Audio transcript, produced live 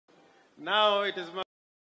Now it is my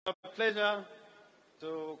pleasure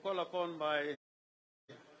to call upon my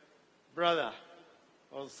brother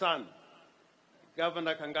or son,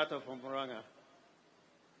 Governor Kangata from Muranga.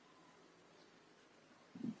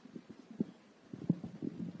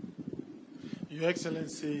 Your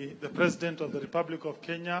Excellency, the President of the Republic of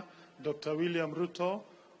Kenya, Dr. William Ruto,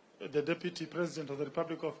 the Deputy President of the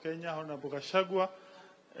Republic of Kenya, Honorable Gachagua,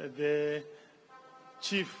 the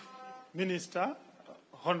Chief Minister,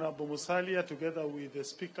 Honorable Musalia, together with the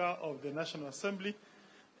Speaker of the National Assembly,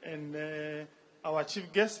 and our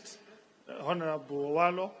Chief Guest, Honorable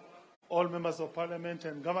Owalo, all members of Parliament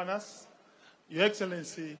and governors. Your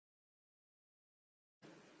Excellency,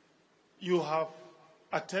 you have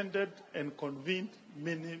attended and convened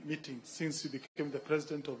many meetings since you became the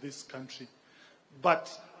President of this country.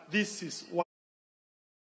 But this is one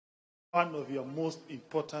of your most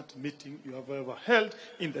important meetings you have ever held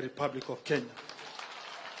in the Republic of Kenya.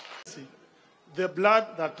 See, the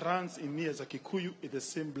blood that runs in me as a Kikuyu is the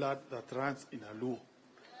same blood that runs in a Luo.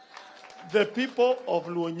 The people of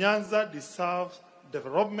Luo Nyanza deserve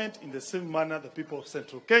development in the same manner the people of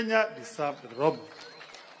Central Kenya deserve development.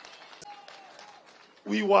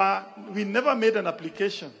 We never made an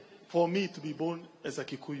application for me to be born as a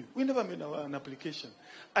Kikuyu. We never made an application.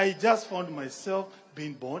 I just found myself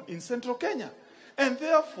being born in Central Kenya. And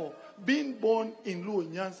therefore, being born in Luo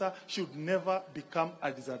Nyanza should never become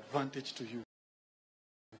a disadvantage to you.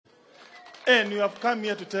 And you have come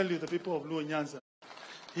here to tell you, the people of Luo Nyanza,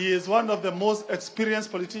 he is one of the most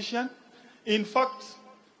experienced politicians. In fact,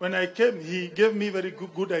 when I came, he gave me very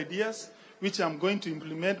good ideas, which I'm going to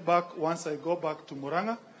implement back once I go back to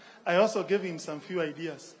Muranga. I also gave him some few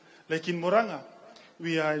ideas. Like in Muranga,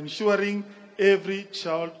 we are ensuring every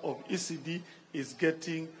child of ECD is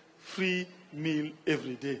getting free meal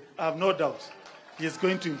every day. I have no doubt he is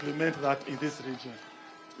going to implement that in this region.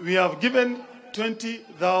 We have given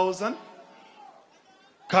 20,000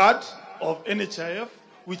 cards of NHIF,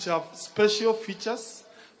 which have special features,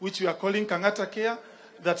 which we are calling Kangata Care,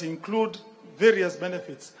 that include various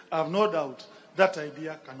benefits. I have no doubt that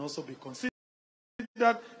idea can also be considered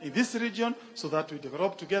in this region so that we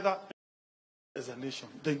develop together as a nation.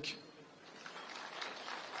 Thank you.